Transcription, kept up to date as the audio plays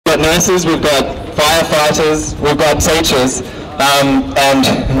got nurses, we've got firefighters, we've got teachers, and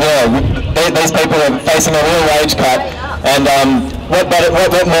these people are facing a real wage cut. And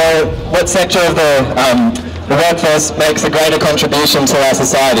what sector of the workforce makes a greater contribution to our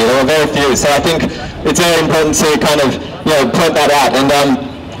society? There are very few. So I think it's very important to kind of point that out. And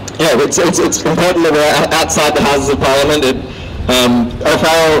it's important that we're outside the Houses of Parliament.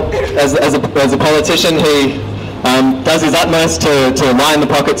 O'Farrell, as a politician, he does his utmost to line the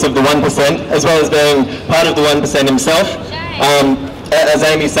pockets of the 1%, as well as being part of the 1% himself. As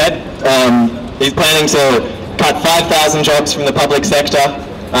Amy said, he's planning to cut 5,000 jobs from the public sector,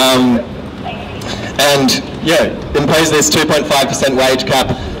 and impose this 2.5% wage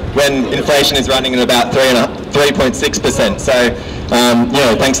cap when inflation is running at about 3.6%. So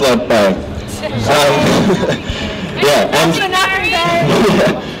thanks a lot, Barry.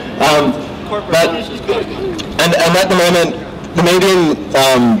 And at the moment, the median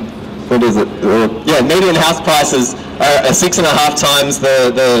median house prices are 6.5 times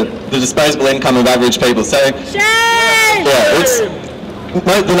the disposable income of average people. So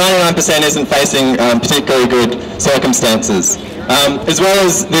the 99% isn't facing particularly good circumstances. As well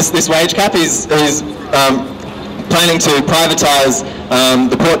as this wage cap, he's planning to privatise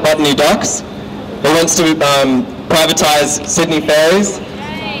the Port Botany docks. He wants to privatise Sydney ferries.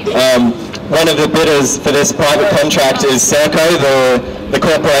 One of the bidders for this private contract is Serco, the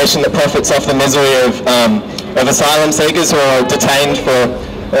corporation that profits off the misery of asylum seekers who are detained for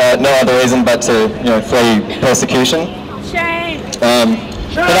no other reason but to flee persecution. But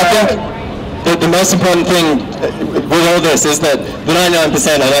I think the most important thing with all this is that the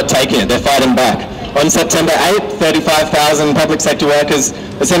 99% are not taking it, they're fighting back. On September 8th, 35,000 public sector workers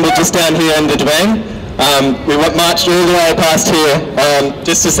assembled just down here in the Domain. We marched all the way past here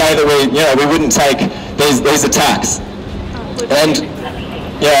just to say that we wouldn't take these attacks. And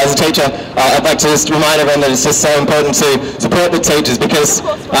as a teacher, I'd like to just remind everyone that it's just so important to support the teachers, because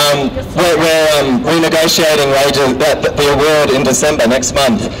we're renegotiating wages, the award in December next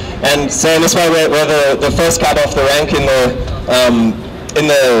month. And so in this way, we're the first cab off the rank in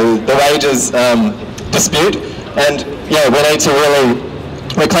the wages dispute. And we need to really.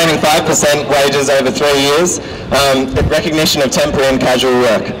 We're claiming 5% wages over 3 years, recognition of temporary and casual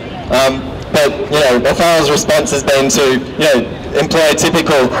work. But O'Farrell's response has been to employ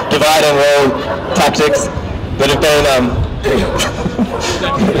typical divide and rule tactics that have been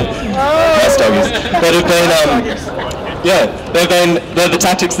they're the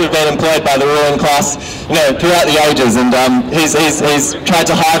tactics that have been employed by the ruling class, throughout the ages. And he's tried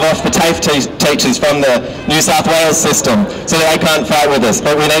to hive off the TAFE teachers from the New South Wales system so that they can't fight with us.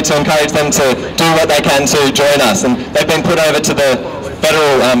 But we need to encourage them to do what they can to join us. And they've been put over to the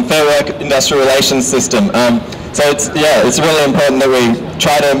federal Fair Work Industrial Relations system. So it's really important that we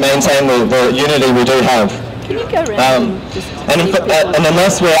try to maintain the unity we do have. Can you go around? And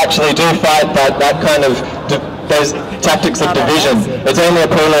unless we actually do fight that kind of those tactics of division, it's only a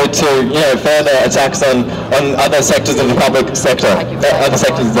prelude to further attacks on other sectors of the public sector, other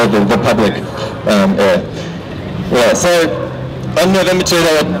sectors of the public area. So on November 2,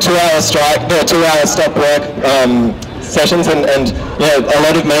 there were 2-hour strike, there were 2-hour stop work sessions, and a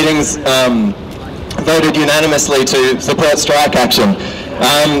lot of meetings voted unanimously to support strike action.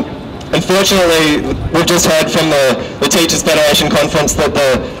 Unfortunately, we've just heard from the Teachers Federation Conference that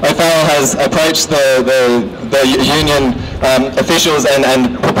O'Farrell has approached the union officials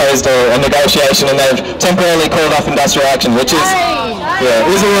and proposed a negotiation, and they've temporarily called off industrial action, which is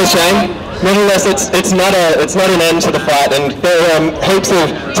is a real shame. Nevertheless, it's not an end to the fight, and there are heaps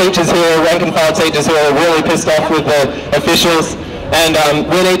of teachers here, rank and file teachers, who are really pissed off with the officials, and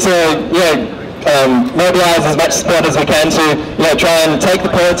we need to mobilise as much support as we can to try and take the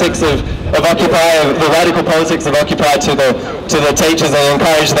politics of Occupy, the radical politics of Occupy, to the teachers, and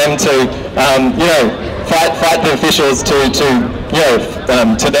encourage them to fight the officials to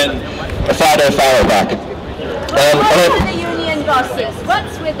then fight O'Farrell back. What with the union bosses?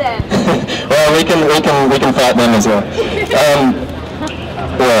 What's with them? Well, we can fight them as well.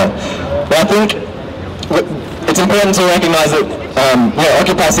 But I think it's important to recognise that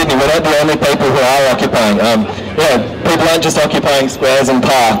Occupy Sydney, we're not the only people who are occupying. People aren't just occupying squares and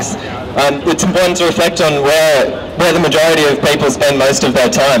parks. It's important to reflect on where the majority of people spend most of their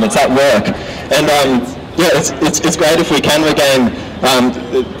time. It's at work, and it's great if we can regain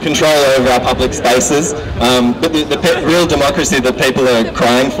control over our public spaces. But the real democracy that people are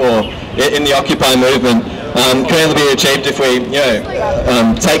crying for in the Occupy movement can only be achieved if we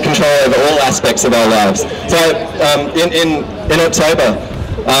take control over all aspects of our lives. So in October,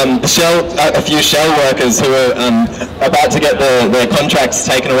 a few Shell workers who were about to get their contracts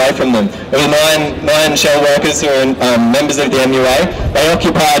taken away from them. There were nine Shell workers who were members of the MUA. They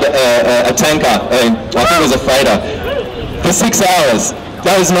occupied a tanker, I think it was a freighter, for 6 hours.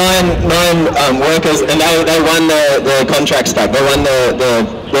 Those nine workers, and they won their contracts back. They won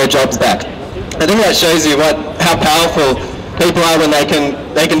their jobs back. I think that shows you how powerful people are when they can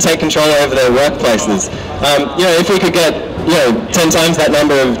take control over their workplaces. If we could get 10 times that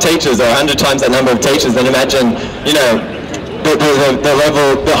number of teachers or 100 times that number of teachers, then imagine the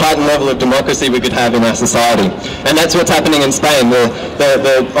heightened level of democracy we could have in our society. And that's what's happening in Spain.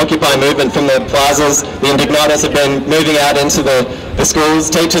 The Occupy movement from the plazas, the indignados have been moving out into the schools.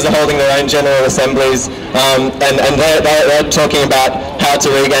 Teachers are holding their own general assemblies, and they're talking about how to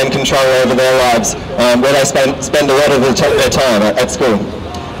regain control over their lives, where they spend a lot of their time at school.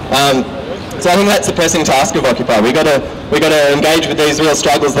 So I think that's the pressing task of Occupy. We got to engage with these real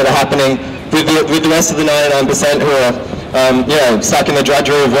struggles that are happening with the rest of the 99% who are stuck in the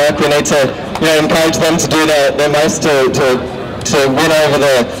drudgery of work. We need to encourage them to do their most to win over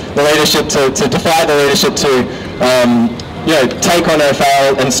the leadership, to defy the leadership, to take on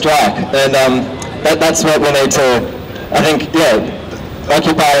OFAL and strike. And that's what we need to, I think,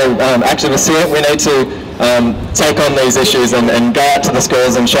 Occupy activists here. We need to take on these issues and go out to the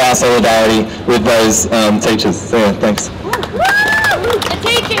schools and show our solidarity with those teachers. So, thanks. The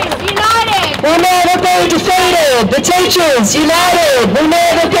teachers, united! We'll never be defeated! The teachers, united! We'll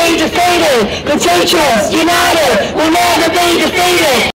never be defeated! The teachers, united! We'll never be defeated!